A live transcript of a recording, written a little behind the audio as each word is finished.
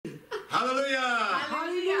Hallelujah.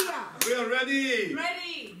 Hallelujah. We are ready.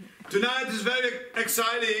 Ready. Tonight is very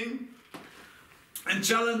exciting and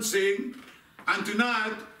challenging. And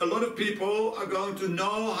tonight, a lot of people are going to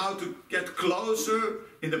know how to get closer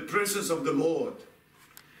in the presence of the Lord.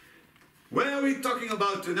 What are we talking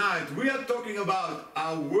about tonight? We are talking about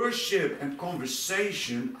our worship and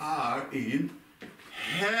conversation are in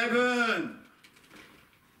heaven.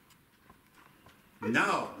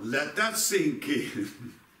 Now, let that sink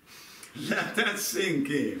in. Let that sink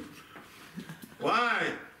in. Why?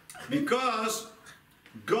 Because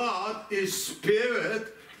God is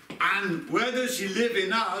spirit, and where does He live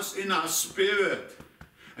in us? In our spirit.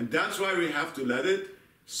 And that's why we have to let it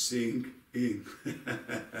sink in.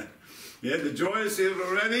 Yeah, the joy is here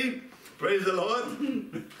already. Praise the Lord.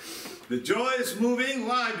 The joy is moving.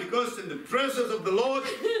 Why? Because in the presence of the Lord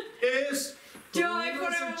is Joy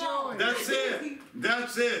forevermore. That's it.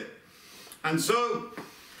 That's it. And so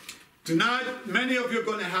tonight, many of you are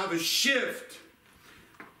going to have a shift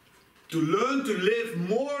to learn to live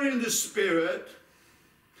more in the Spirit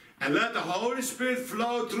and let the Holy Spirit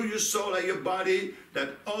flow through your soul and your body, that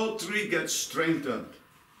all three get strengthened.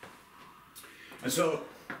 And so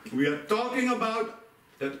we are talking about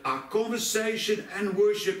that our conversation and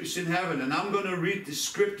worship is in heaven. And I'm going to read the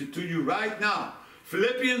scripture to you right now.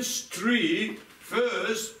 Philippians 3,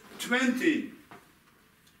 verse 20.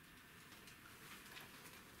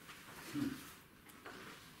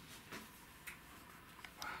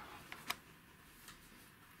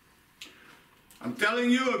 I'm telling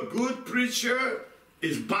you, a good preacher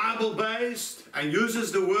is Bible-based and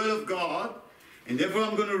uses the Word of God. And therefore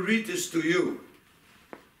I'm going to read this to you.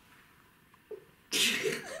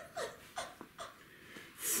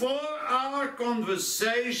 For our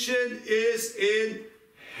conversation is in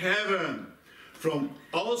heaven. From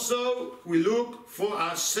also we look for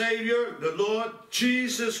our Savior, the Lord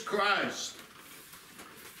Jesus Christ.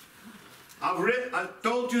 I've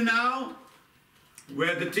told you now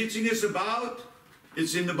where the teaching is about.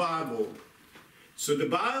 It's in the Bible. So the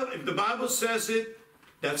Bible, if the Bible says it,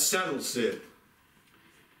 that settles it.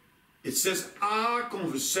 It says our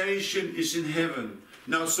conversation is in heaven.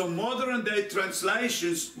 Now some modern day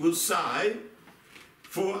translations will say,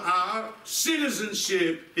 for our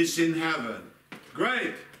citizenship is in heaven.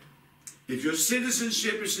 Great. If your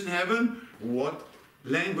citizenship is in heaven, what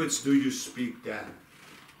language do you speak then?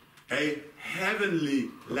 A heavenly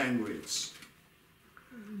language.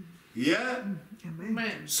 Yeah?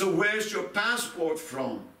 Amen. So where's your passport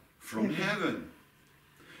from? From heaven.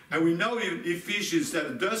 And we know in Ephesians that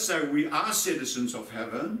it does say we are citizens of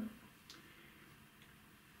heaven.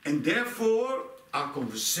 And therefore, our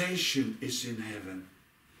conversation is in heaven.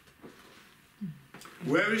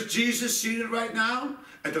 Where is Jesus seated right now?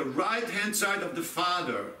 At the right-hand side of the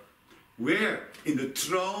Father. Where? In the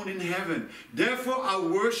throne in heaven. Therefore, our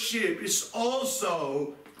worship is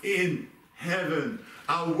also in heaven.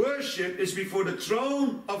 Our worship is before the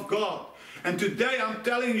throne of God. And today, I'm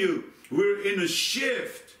telling you, we're in a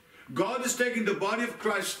shift. God is taking the body of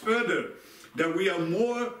Christ further. That we are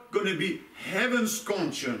more going to be heaven's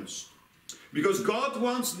conscience. Because God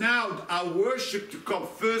wants now our worship to come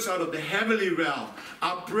first out of the heavenly realm.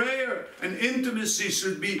 Our prayer and intimacy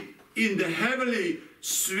should be in the heavenly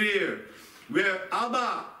sphere. Where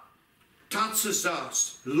Abba touches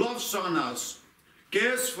us, loves on us,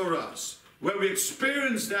 cares for us. Where we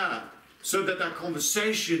experience that. So that our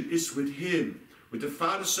conversation is with Him. With the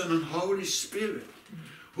Father, Son and Holy Spirit.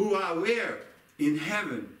 Who are where? In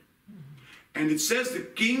heaven. And it says the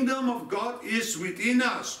kingdom of God is within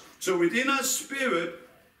us. So within our spirit,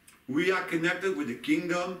 we are connected with the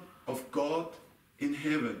kingdom of God in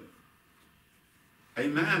heaven.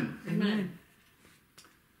 Amen. Amen.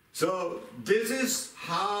 So this is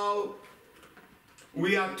how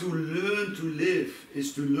we are to learn to live.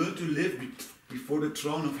 Is to learn to live before the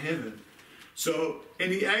throne of heaven. So in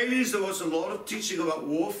the 80s there was a lot of teaching about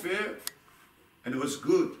warfare. And it was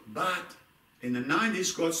good. But in the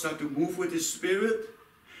 90s, God started to move with His Spirit.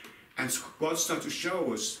 And God started to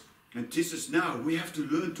show us and teach us now. We have to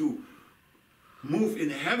learn to move in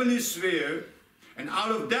the heavenly sphere. And out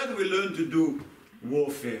of that, we learn to do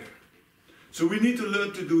warfare. So we need to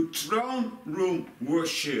learn to do throne room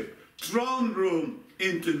worship. Throne room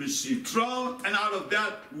intimacy. And out of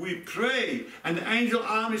that, we pray. And the angel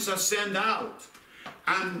armies are sent out.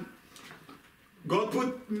 And God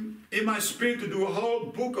put in my spirit to do a whole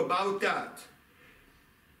book about that.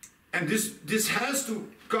 And this has to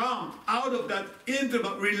come out of that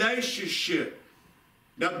intimate relationship.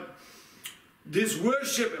 That this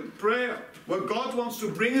worship and prayer, what God wants to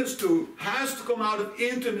bring us to, has to come out of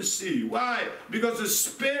intimacy. Why? Because the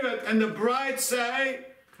Spirit and the bride say,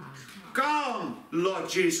 Come, Lord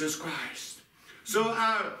Jesus Christ. So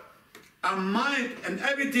our mind and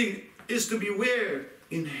everything is to be where?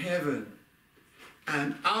 In heaven.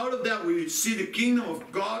 And out of that we see the kingdom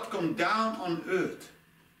of God come down on earth.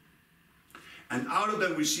 And out of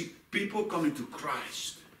that we see people coming to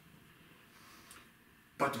Christ.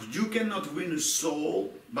 But you cannot win a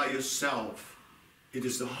soul by yourself. It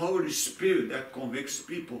is the Holy Spirit that convicts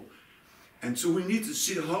people. And so we need to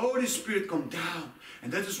see the Holy Spirit come down.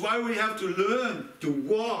 And that is why we have to learn to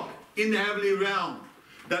walk in the heavenly realm.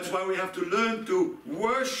 That's why we have to learn to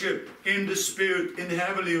worship in the Spirit in the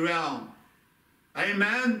heavenly realm.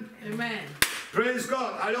 Amen? Amen. Praise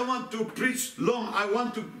God. I don't want to preach long. I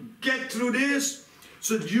want to get through this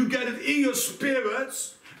so that you get it in your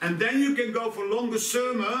spirits. And then you can go for longer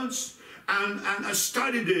sermons and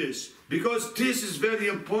study this. Because this is very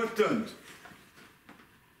important.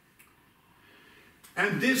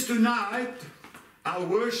 And this tonight, our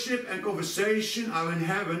worship and conversation are in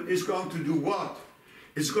heaven is going to do what?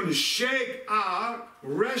 It's going to shake our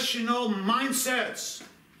rational mindsets.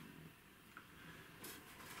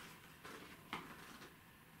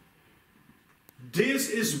 This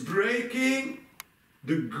is breaking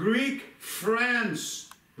the Greek friends'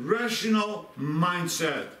 rational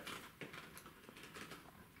mindset.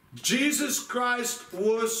 Jesus Christ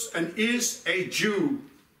was and is a Jew.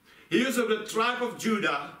 He is of the tribe of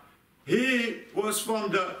Judah. He was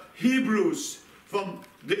from the Hebrews, from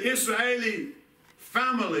the Israeli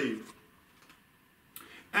family.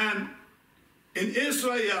 And in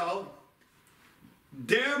Israel,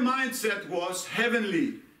 their mindset was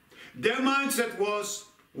heavenly. Their mindset was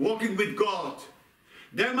walking with God.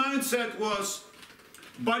 Their mindset was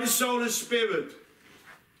body, soul, and spirit.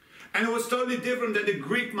 And it was totally different than the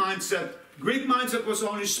Greek mindset. Greek mindset was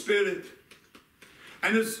only spirit.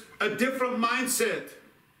 And it's a different mindset.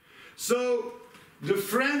 So the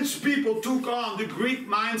French people took on the Greek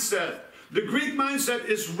mindset. The Greek mindset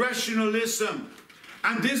is rationalism.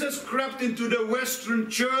 And this has crept into the Western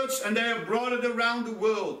church and they have brought it around the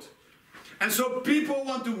world. And so people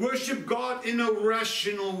want to worship God in a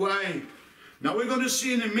rational way. Now we're going to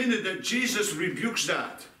see in a minute that Jesus rebukes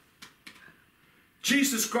that.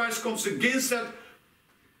 Jesus Christ comes against that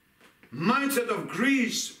mindset of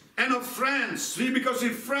Greece and of France. See, because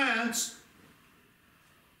in France,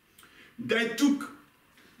 they took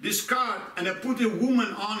this card and they put a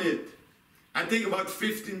woman on it. I think about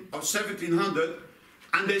 15 or 1700.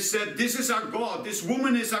 And they said, this is our God. This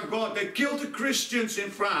woman is our God. They killed the Christians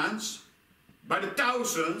in France by the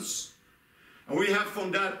thousands. And we have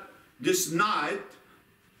from that this night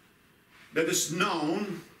that is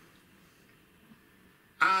known.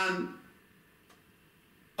 And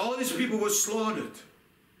all these people were slaughtered.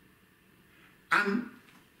 And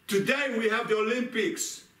today we have the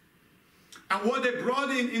Olympics. And what they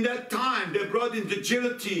brought in that time, they brought in the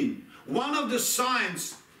guillotine. One of the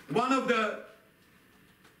signs, one of the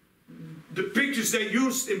pictures they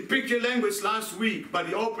used in picture language last week by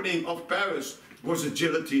the opening of Paris was a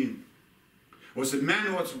guillotine. Was a man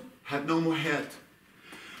who had no more head.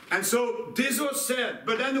 And so this was said,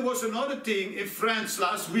 but then there was another thing in France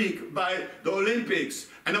last week by the Olympics,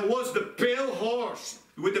 and it was the pale horse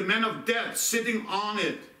with the man of death sitting on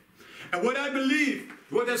it. And what I believe,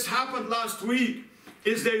 what has happened last week,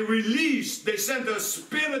 is they sent a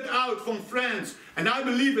spirit out from France, and I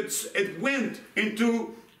believe it went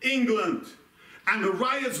into England, and the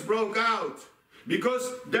riots broke out.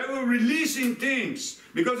 Because they were releasing things,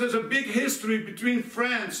 because there's a big history between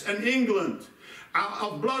France and England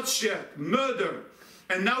of bloodshed, murder.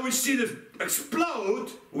 And now we see this explode,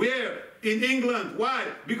 where? In England. Why?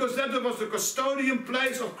 Because that was the custodian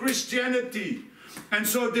place of Christianity. And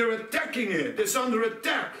so they're attacking it. It's under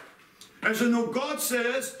attack. And so now God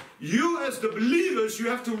says, you as the believers, you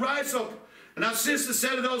have to rise up. And our sister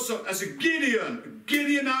said it also, as a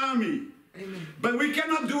Gideon army. Amen. But we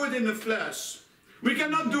cannot do it in the flesh. We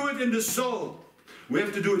cannot do it in the soul. We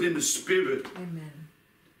have to do it in the spirit. Amen.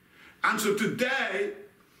 And so today,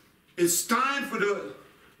 it's time for the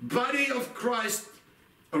body of Christ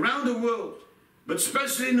around the world, but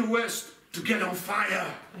especially in the West, to get on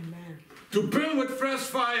fire. Amen. To burn with fresh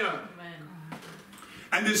fire. Amen.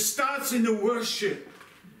 And it starts in the worship.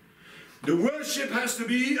 The worship has to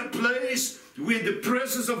be a place where the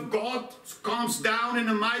presence of God comes down in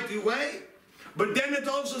a mighty way. But then it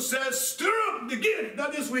also says, stir up the gift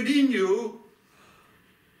that is within you.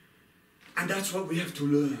 And that's what we have to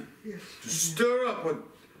learn. Yes. To stir up what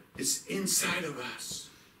is inside of us.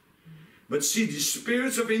 But see, the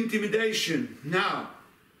spirits of intimidation now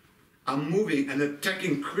are moving and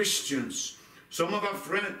attacking Christians. Some of our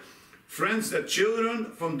friends, their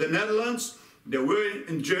children from the Netherlands, They were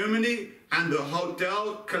in Germany and the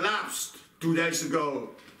hotel collapsed 2 days ago.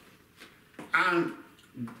 And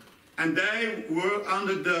they were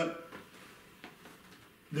under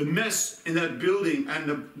the mess in that building,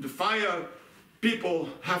 and the fire people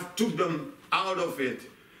have took them out of it.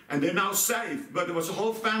 And they're now safe. But there was a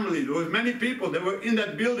whole family. There were many people that were in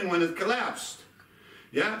that building when it collapsed.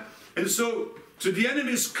 Yeah? And so the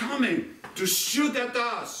enemy is coming to shoot at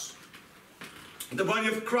us. The body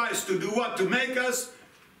of Christ, to do what? To make us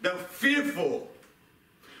fearful.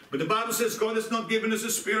 But the Bible says God has not given us a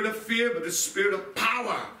spirit of fear, but a spirit of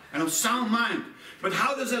power and of sound mind. But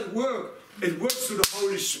how does that work? It works through the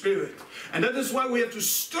Holy Spirit. And that is why we have to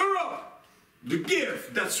stir up the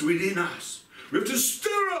gift that's within us. We have to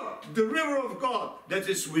stir up the river of God that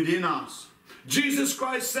is within us. Jesus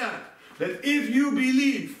Christ said that if you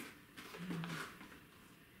believe,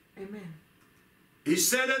 amen. He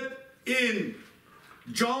said it in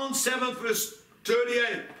John 7 verse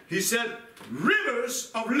 38. He said,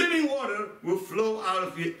 rivers of living water will flow out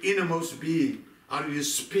of your innermost being, out of your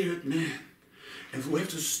spirit man. And we have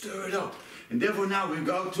to stir it up. And therefore now we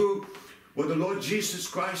go to what the Lord Jesus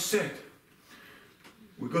Christ said.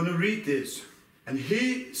 We're going to read this. And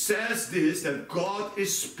he says this, that God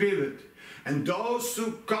is spirit. And those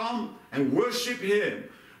who come and worship him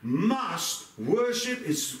must worship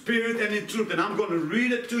in spirit and in truth. And I'm going to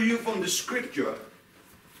read it to you from the scripture.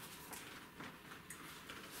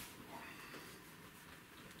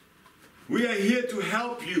 We are here to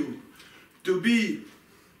help you to be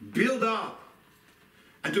built up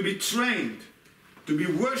and to be trained to be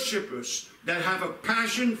worshipers that have a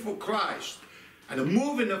passion for Christ and to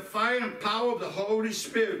move in the fire and power of the Holy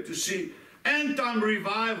Spirit, to see end-time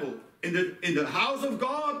revival in the house of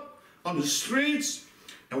God, on the streets,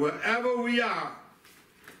 and wherever we are.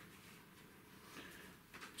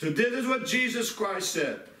 So this is what Jesus Christ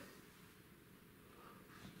said.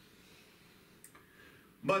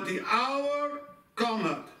 But the hour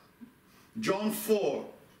cometh, John 4,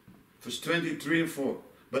 verse 23 and 4.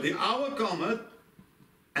 But the hour cometh,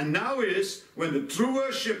 and now is, when the true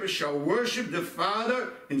worshippers shall worship the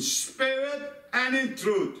Father in spirit and in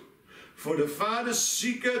truth. For the Father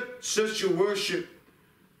seeketh such a worshipers.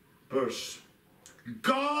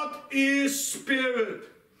 God is spirit,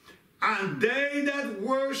 and they that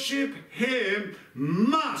worship him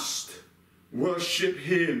must worship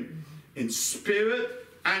him in spirit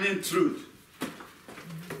and in truth.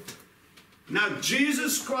 Now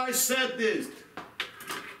Jesus Christ said this.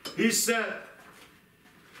 He said,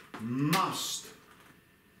 must.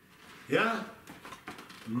 Yeah?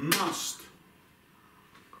 Must.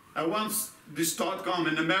 And once this thought come,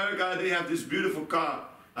 in America they have this beautiful car,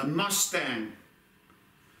 a Mustang.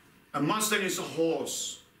 A Mustang is a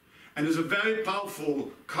horse. And it's a very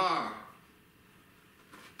powerful car.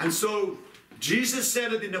 And so Jesus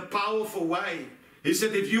said it in a powerful way. He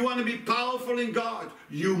said, if you want to be powerful in God,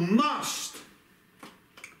 you must,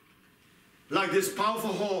 like this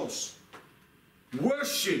powerful horse,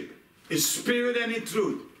 worship in spirit and in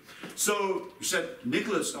truth. So you said,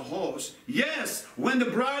 Nicholas, a horse? Yes, when the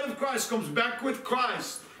bride of Christ comes back with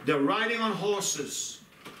Christ, they're riding on horses.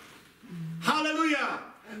 Hallelujah.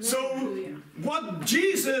 So what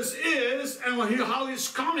Jesus is and how he's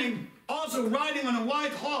coming, also riding on a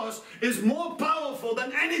white horse, is more powerful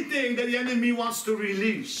than anything that the enemy wants to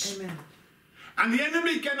release. Amen. And the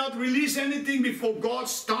enemy cannot release anything before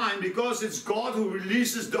God's time, because it's God who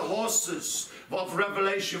releases the horses of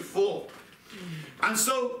Revelation 4. And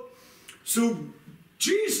so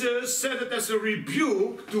Jesus said it as a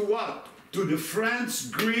rebuke to what? To the French,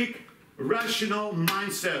 Greek, rational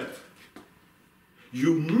mindset.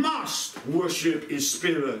 You must worship in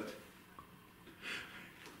spirit.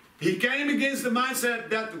 He came against the mindset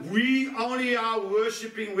that we only are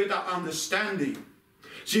worshiping with our understanding.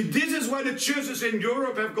 See, this is why the churches in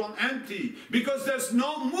Europe have gone empty, because there's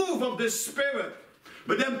no move of the Spirit.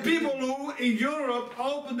 But then people who in Europe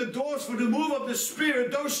open the doors for the move of the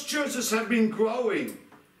Spirit, those churches have been growing.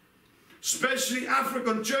 Especially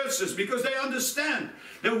African churches, because they understand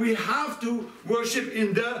that we have to worship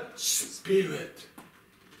in the Spirit.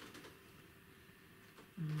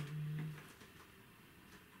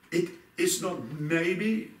 It is not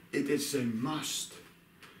maybe, it is a must.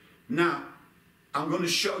 Now, I'm going to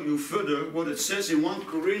show you further what it says in 1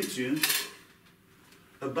 Corinthians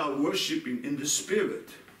about worshiping in the Spirit.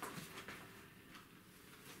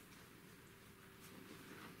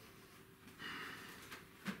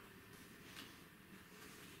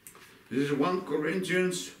 This is 1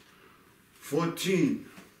 Corinthians 14.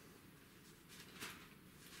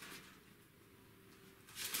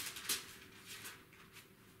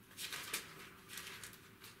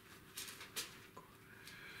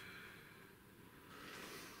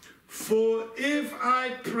 For if I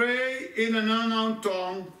pray in an unknown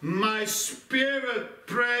tongue, my spirit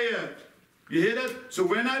prayeth. You hear that? So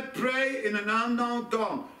when I pray in an unknown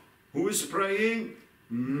tongue, who is praying?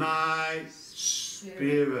 My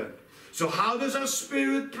spirit. So how does our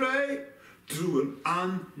spirit pray? Through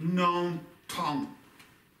an unknown tongue.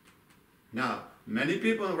 Now, many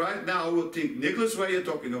people right now will think, Nicholas, what are you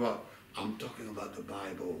talking about? I'm talking about the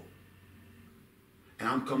Bible. And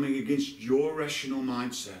I'm coming against your rational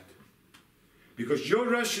mindset. Because your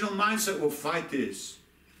rational mindset will fight this.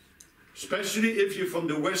 Especially if you're from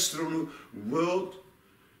the Western world.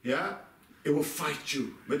 Yeah? It will fight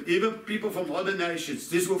you. But even people from other nations,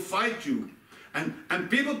 this will fight you. And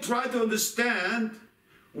people try to understand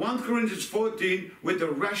 1 Corinthians 14 with a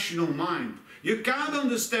rational mind. You can't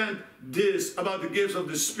understand this about the gifts of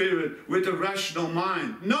the Spirit with a rational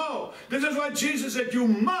mind. No, this is why Jesus said you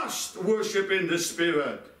must worship in the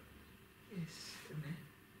Spirit. Yes, amen.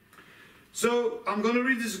 So I'm going to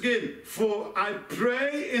read this again. For I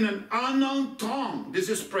pray in an unknown tongue. This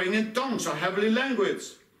is praying in tongues, a heavenly language.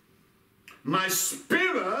 My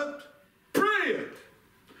spirit prayeth,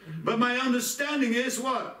 but my understanding is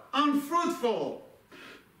what? Unfruitful.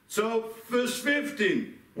 So verse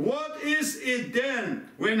 15. What is it then?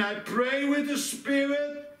 When I pray with the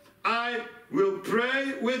Spirit, I will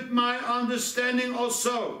pray with my understanding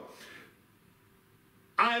also.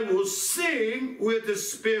 I will sing with the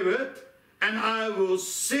Spirit, and I will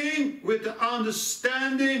sing with the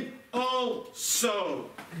understanding also.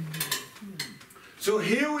 So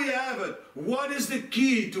here we have it. What is the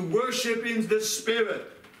key to worshiping the Spirit?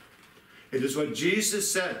 It is what Jesus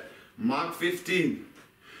said, Mark 15.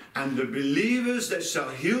 And the believers that shall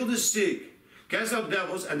heal the sick, cast out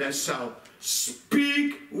devils, and they shall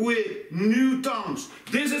speak with new tongues.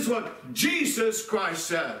 This is what Jesus Christ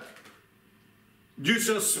said. You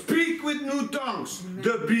shall speak with new tongues. Amen.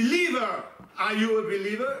 The believer. Are you a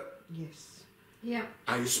believer? Yes. Yeah.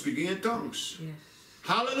 Are you speaking in tongues? Yes.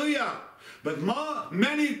 Hallelujah. But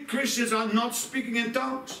many Christians are not speaking in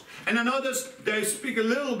tongues. And then others, they speak a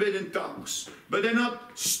little bit in tongues. But they're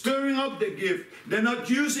not stirring up the gift. They're not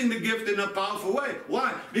using the gift in a powerful way.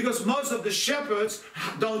 Why? Because most of the shepherds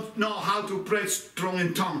don't know how to pray strong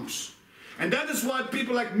in tongues. And that is why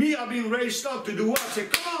people like me are being raised up to do what? Say,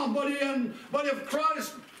 come on, body of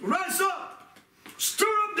Christ, rise up.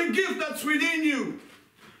 Stir up the gift that's within you.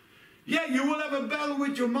 Yeah, you will have a battle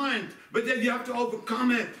with your mind. But then you have to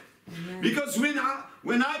overcome it. Amen. Because when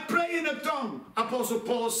I pray in a tongue, Apostle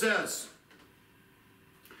Paul says,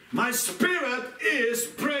 my spirit is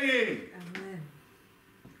praying. Amen.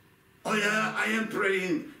 Oh yeah, I am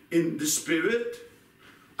praying in the Spirit.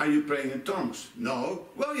 Are you praying in tongues? No.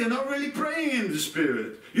 Well, you're not really praying in the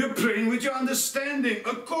Spirit. You're praying with your understanding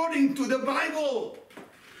according to the Bible.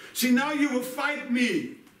 See, now you will fight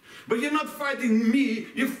me. But you're not fighting me,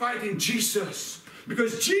 you're fighting Jesus.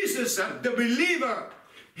 Because Jesus said, the believer.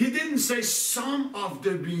 He didn't say some of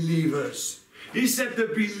the believers. He said the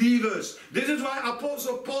believers. This is why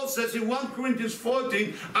Apostle Paul says in 1 Corinthians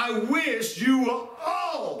 14, I wish you were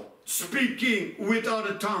all speaking with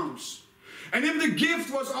other tongues. And if the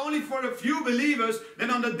gift was only for a few believers, then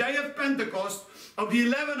on the day of Pentecost, of the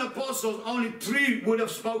 11 apostles, only 3 would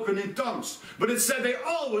have spoken in tongues. But it said they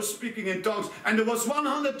all were speaking in tongues. And there was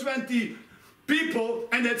 120 people,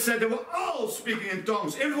 and it said they were all speaking in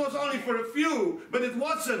tongues. It was only for a few, but it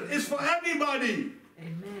wasn't. It's for everybody.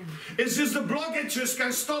 Amen. It's just the blockages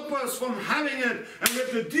can stop us from having it, and we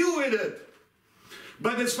have to deal with it.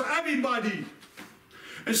 But it's for everybody.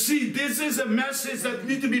 And see, this is a message that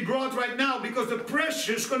needs to be brought right now, because the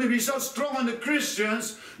pressure is going to be so strong on the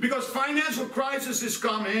Christians, because financial crisis is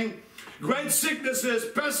coming, great sicknesses,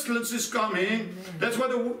 pestilence is coming. Amen. That's why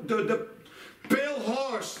the pale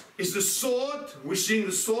horse is the sword. We're seeing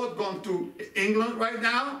the sword going to England right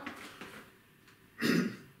now.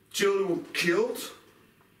 Children were killed,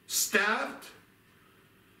 stabbed.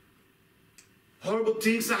 Horrible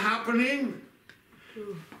things are happening.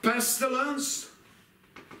 Pestilence.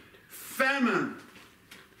 Famine.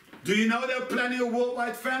 Do you know they're planning a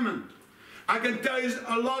worldwide famine? I can tell you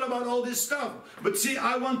a lot about all this stuff. But see,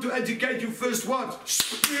 I want to educate you first what?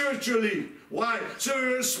 Spiritually. Why? So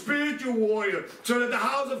you're a spiritual warrior. So that the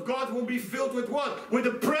house of God will be filled with what? With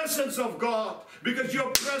the presence of God. Because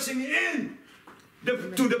you're pressing in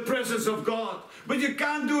to the presence of God. But you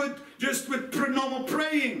can't do it just with normal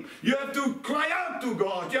praying. You have to cry out to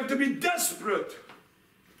God. You have to be desperate.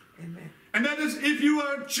 Amen. And that is, if you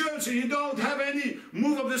are a church and you don't have any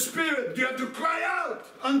move of the Spirit, you have to cry out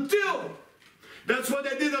until. That's what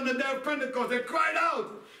they did on the day of Pentecost. They cried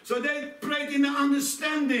out. So they prayed in the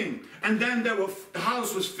understanding. And then the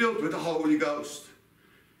house was filled with the Holy Ghost.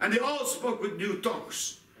 And they all spoke with new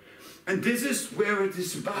tongues. And this is where it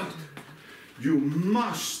is about. You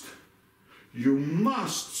must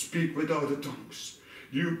speak with other tongues.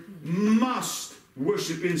 You must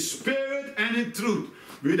worship in spirit and in truth.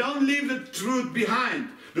 We don't leave the truth behind.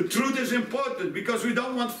 The truth is important because we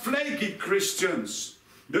don't want flaky Christians.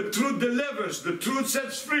 The truth delivers. The truth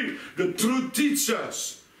sets free. The truth teaches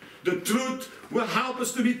us. The truth will help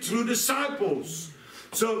us to be true disciples.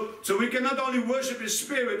 So we can not only worship in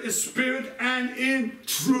spirit and in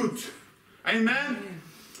truth. Amen?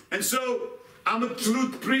 And so I'm a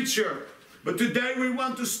truth preacher. But today we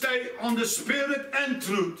want to stay on the spirit and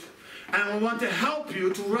truth. And we want to help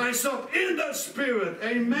you to rise up in the spirit.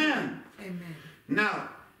 Amen. Amen. Now,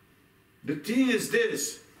 the thing is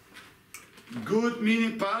this. Good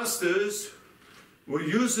meaning pastors will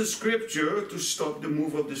use the scripture to stop the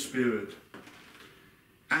move of the spirit.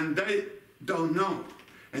 And they don't know.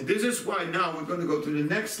 And this is why now we're going to go to the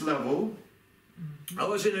next level. I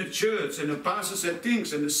was in a church and the pastor said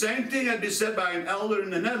things, and the same thing had been said by an elder in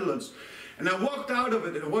the Netherlands. And I walked out of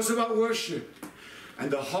it, and it was about worship. And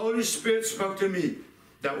the Holy Spirit spoke to me.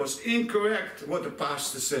 That was incorrect what the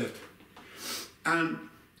pastor said. And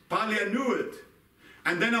partly I knew it.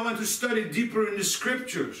 And then I went to study deeper in the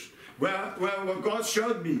scriptures. Where God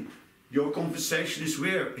showed me, your conversation is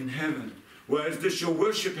where? In heaven. Whereas this, your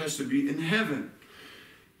worship has to be in heaven.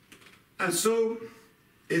 And so,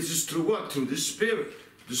 it's just through what? Through the Spirit.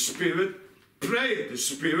 The Spirit prays. The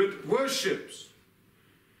Spirit worships.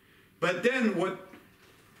 But then what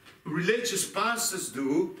religious pastors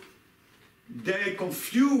do, they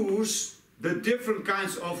confuse the different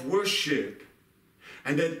kinds of worship.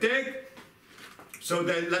 And they take, so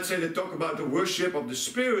they, let's say they talk about the worship of the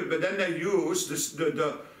Spirit, but then they use this,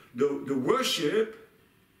 the worship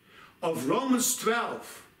of Romans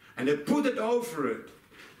 12, and they put it over it.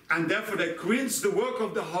 And therefore they quench the work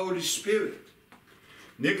of the Holy Spirit.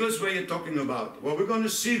 Nicholas, what are you talking about? Well, we're going to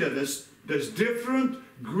see that there's different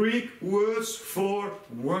Greek words for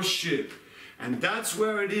worship. And that's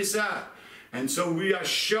where it is at. And so we are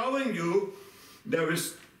showing you there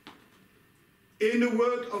is, in the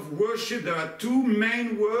word of worship, there are two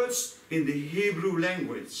main words in the Hebrew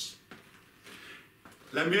language.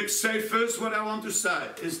 Let me say first what I want to say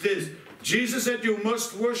is this. Jesus said you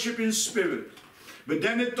must worship in spirit. But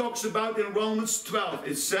then it talks about in Romans 12,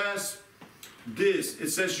 it says this.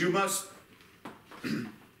 It says you must,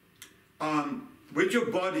 with your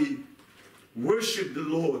body, worship the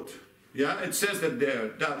Lord. Yeah, it says that there.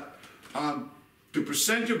 That to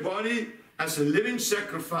present your body as a living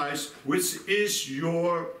sacrifice, which is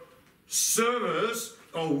your service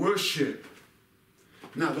or worship.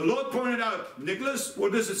 Now, the Lord pointed out, Nicholas,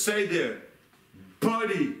 what does it say there?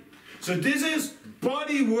 Body. So this is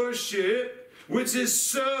body worship, which is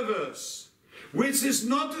service, which is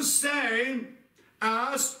not the same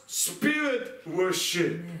as spirit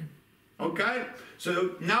worship. Okay?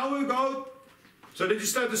 So now we go, so that you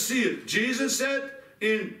start to see it. Jesus said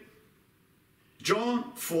in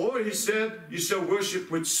John 4, he said, you shall worship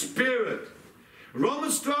with spirit.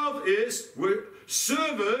 Romans 12 is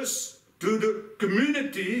service to the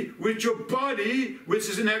community with your body, which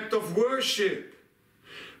is an act of worship.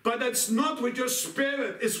 But that's not with your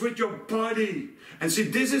spirit, it's with your body. And see,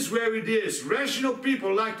 this is where it is. Rational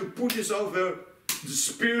people like to put this over the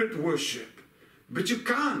spirit worship. But you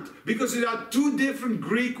can't, because there are two different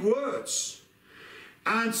Greek words.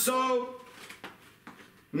 And so,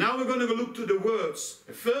 now we're going to look to the words.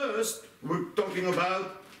 First, we're talking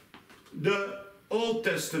about the Old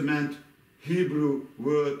Testament Hebrew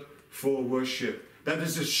word for worship. That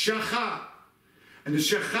is the shachah. And the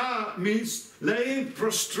shachah means laying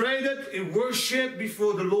prostrated in worship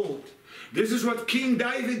before the Lord. This is what King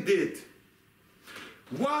David did.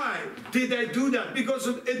 Why did they do that? Because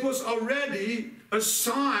it was already a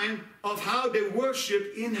sign of how they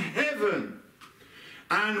worship in heaven.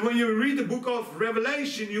 And when you read the book of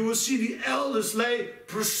Revelation, you will see the elders lay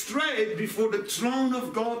prostrate before the throne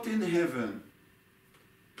of God in heaven.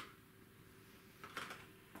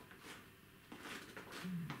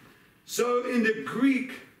 So in the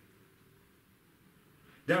Greek,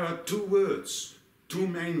 there are two words, two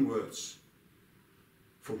main words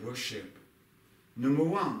for worship. Number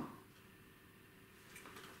one,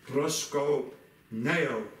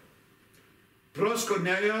 proskuneo.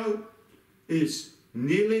 Proskuneo is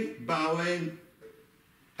kneeling, bowing,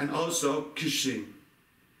 and also kissing.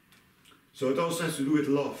 So it also has to do with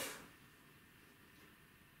love.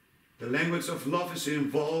 The language of love is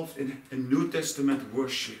involved in New Testament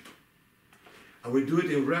worship. And we do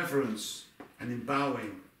it in reverence and in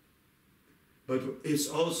bowing. But it's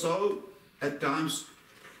also, at times,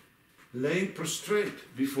 laying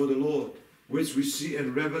prostrate before the Lord, which we see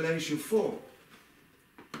in Revelation 4.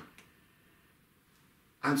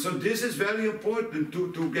 And so this is very important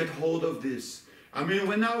to get hold of this. I mean,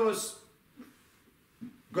 when I was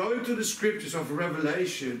going to the scriptures of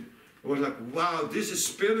Revelation, I was like, wow, this is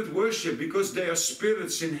spirit worship, because they are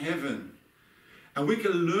spirits in heaven. And we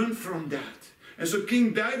can learn from that. And so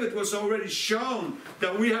King David was already shown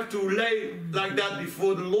that we have to lay like that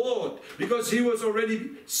before the Lord, because he was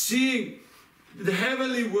already seeing the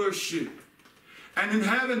heavenly worship. And in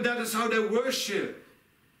heaven, that is how they worship.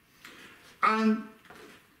 And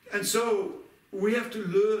so we have to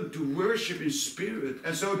learn to worship in spirit.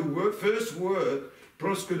 And so the first word,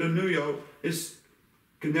 proskuneo, is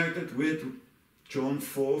connected with John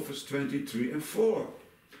 4, verse 23 and 4.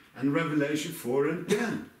 And Revelation 4 and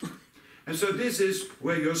 10. And so this is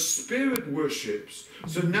where your spirit worships.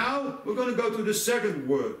 So now we're going to go to the second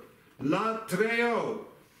word, latreo.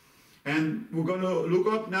 And we're going to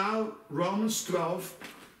look up now Romans 12,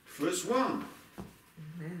 verse 1.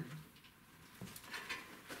 Amen.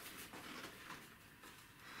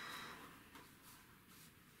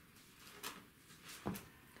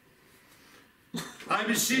 I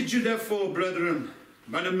beseech you therefore, brethren,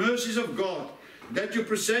 by the mercies of God, that you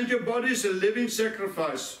present your bodies a living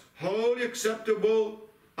sacrifice, wholly acceptable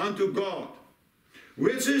unto God,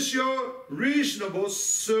 which is your reasonable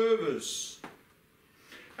service.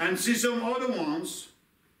 And see some other ones,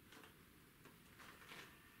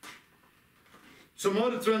 some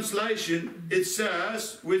other translation, it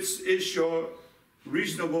says, which is your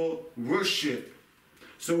reasonable worship.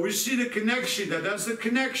 So we see the connection, that's the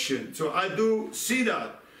connection. So I do see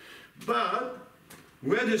that. But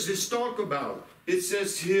where does this talk about? It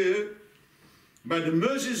says here, by the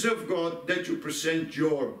mercies of God, that you present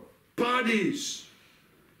your bodies.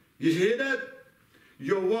 You hear that?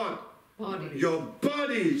 Your what? Bodies. Your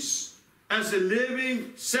bodies as a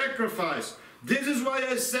living sacrifice. This is why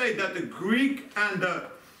I say that the Greek and the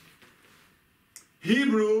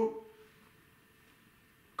Hebrew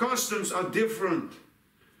customs are different.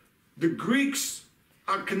 The Greeks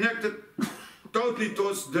are connected totally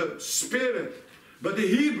towards the spirit, but the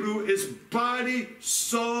Hebrew is body,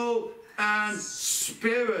 soul, and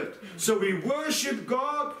spirit. So we worship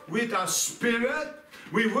God with our spirit,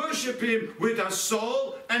 we worship Him with our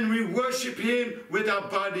soul, and we worship Him with our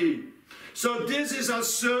body. So this is our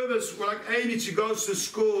service. Like Amy, she goes to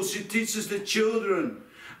school, she teaches the children.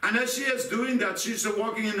 And as she is doing that, she's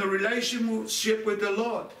walking in a relationship with the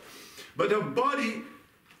Lord. But her body,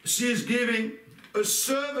 she is giving a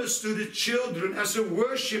service to the children as a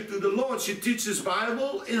worship to the Lord. She teaches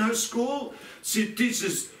Bible in her school. She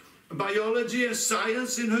teaches biology and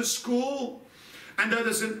science in her school. And that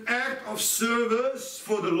is an act of service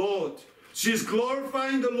for the Lord. She is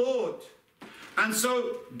glorifying the Lord. And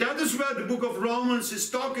so that is where the book of Romans is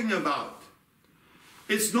talking about.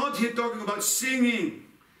 It's not here talking about singing,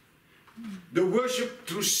 the worship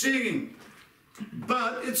through singing.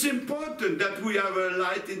 But it's important that we have a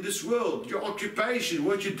light in this world. Your occupation,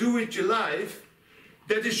 what you do with your life,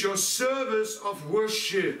 that is your service of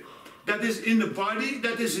worship. That is in the body,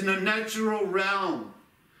 that is in the natural realm.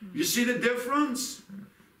 You see the difference?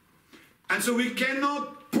 And so we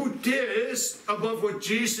cannot put this above what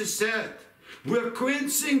Jesus said. We're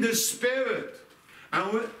quenching the spirit.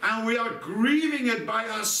 And we are grieving it by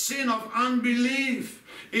our sin of unbelief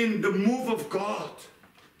in the move of God.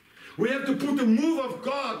 We have to put the move of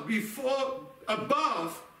God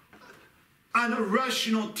above and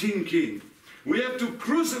rational thinking. We have to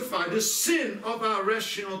crucify the sin of our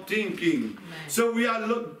rational thinking. Amen. So we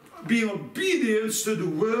are being obedient to the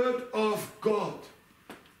word of God.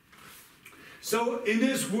 So in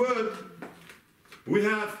this word, we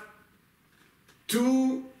have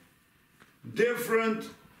two different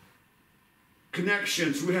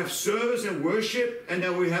connections. We have service and worship, and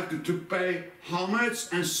then we have to pay homage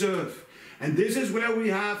and serve. And this is where we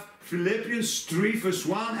have Philippians 3 verse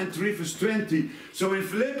 1 and 3 verse 20. So in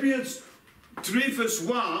Philippians 3 verse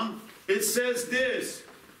 1, it says this.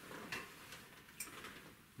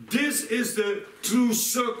 This is the true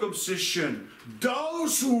circumcision.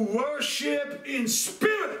 Those who worship in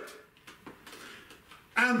spirit.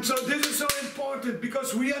 And so this is so important,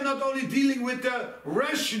 because we are not only dealing with the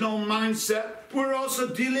rational mindset, we're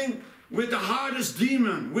also dealing with the hardest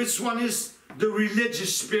demon, which one is the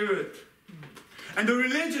religious spirit. And the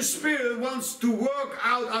religious spirit wants to work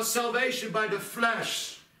out our salvation by the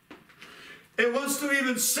flesh. It wants to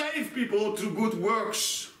even save people through good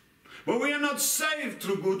works. But we are not saved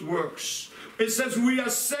through good works. It says we are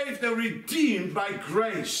saved and redeemed by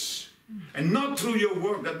grace, and not through your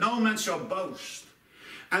work, that no man shall boast.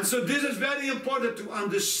 And so this is very important to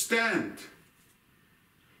understand.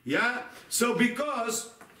 Yeah? So because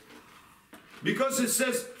it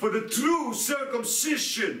says, for the true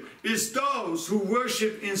circumcision is those who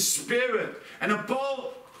worship in spirit. And then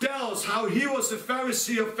Paul tells how he was a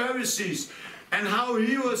Pharisee of Pharisees, and how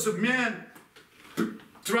he was a man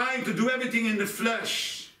trying to do everything in the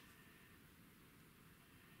flesh.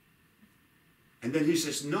 And then he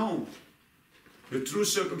says, no, the true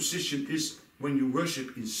circumcision is when you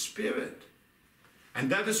worship in spirit. And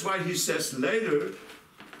that is why he says later,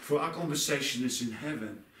 for our conversation is in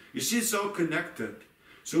heaven. You see, it's all connected.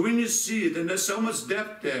 So when you see it, and there's so much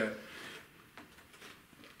depth there,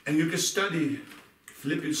 and you can study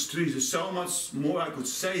Philippians 3, there's so much more I could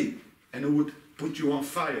say, and it would put you on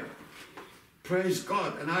fire. Praise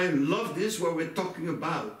God. And I love this, what we're talking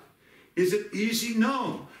about. Is it easy?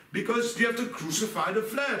 No. Because you have to crucify the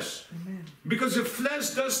flesh. Amen. Because the flesh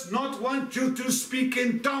does not want you to speak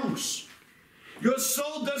in tongues. Your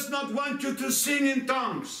soul does not want you to sing in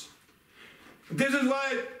tongues. This is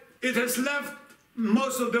why it has left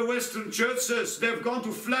most of the Western churches. They've gone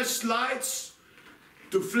to flashlights,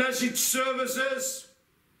 to flashy services,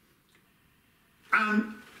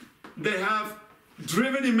 and they have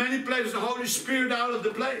driven in many places the Holy Spirit out of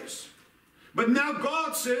the place. But now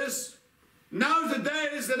God says, now's the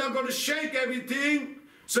days that I'm going to shake everything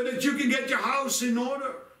so that you can get your house in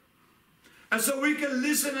order. And so we can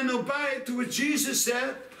listen and obey to what Jesus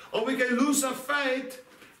said, or we can lose our faith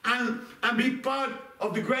and be part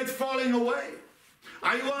of the great falling away.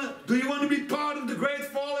 Do you want to be part of the great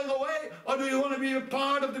falling away? Or do you want to be a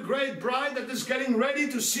part of the great bride that is getting ready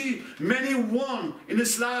to see many won in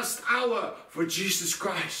this last hour for Jesus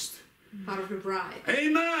Christ? Part of the bride.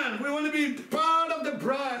 Amen. We want to be part of the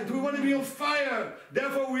bride. We want to be on fire.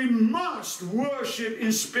 Therefore, we must worship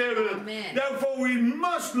in spirit. Amen. Therefore, we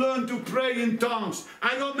must learn to pray in tongues.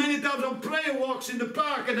 I go many times on prayer walks in the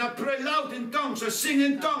park, and I pray loud in tongues. I sing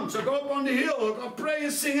in tongues. I go up on the hill. I pray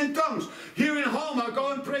and sing in tongues. Here in home, I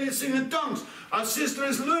go and pray and sing in tongues. Our sister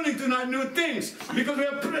is learning tonight new things because we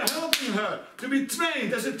are helping her to be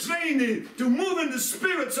trained as a trainee to move in the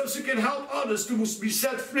spirit so she can help others to be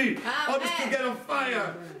set free. Others to get on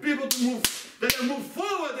fire. People to move, that they move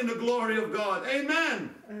forward in the glory of God. Amen.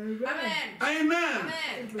 Amen. Amen.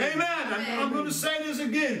 Amen. Amen. I'm going to say this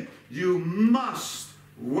again. You must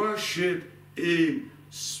worship in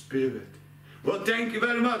spirit. Well, thank you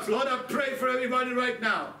very much. Lord, I pray for everybody right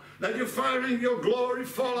now. Let your fire and your glory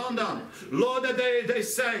fall on them. Lord, that they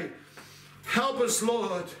say, help us,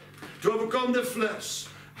 Lord, to overcome the flesh.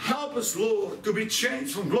 Help us, Lord, to be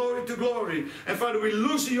changed from glory to glory. And Father, we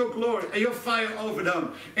loosen your glory and your fire over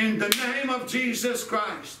them. In the name of Jesus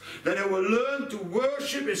Christ. That they will learn to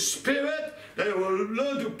worship in spirit. That they will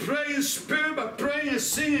learn to pray in spirit by praying and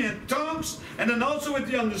singing in tongues. And then also with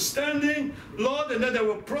the understanding, Lord, and that they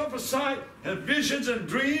will prophesy and visions and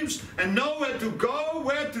dreams. And know where to go,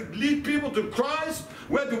 where to lead people to Christ.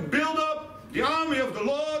 Where to build up the army of the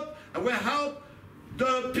Lord. And where help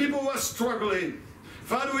the people who are struggling.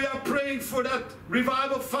 Father, we are praying for that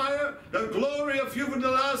revival fire, the glory of you in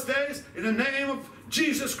the last days, in the name of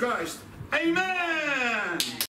Jesus Christ. Amen.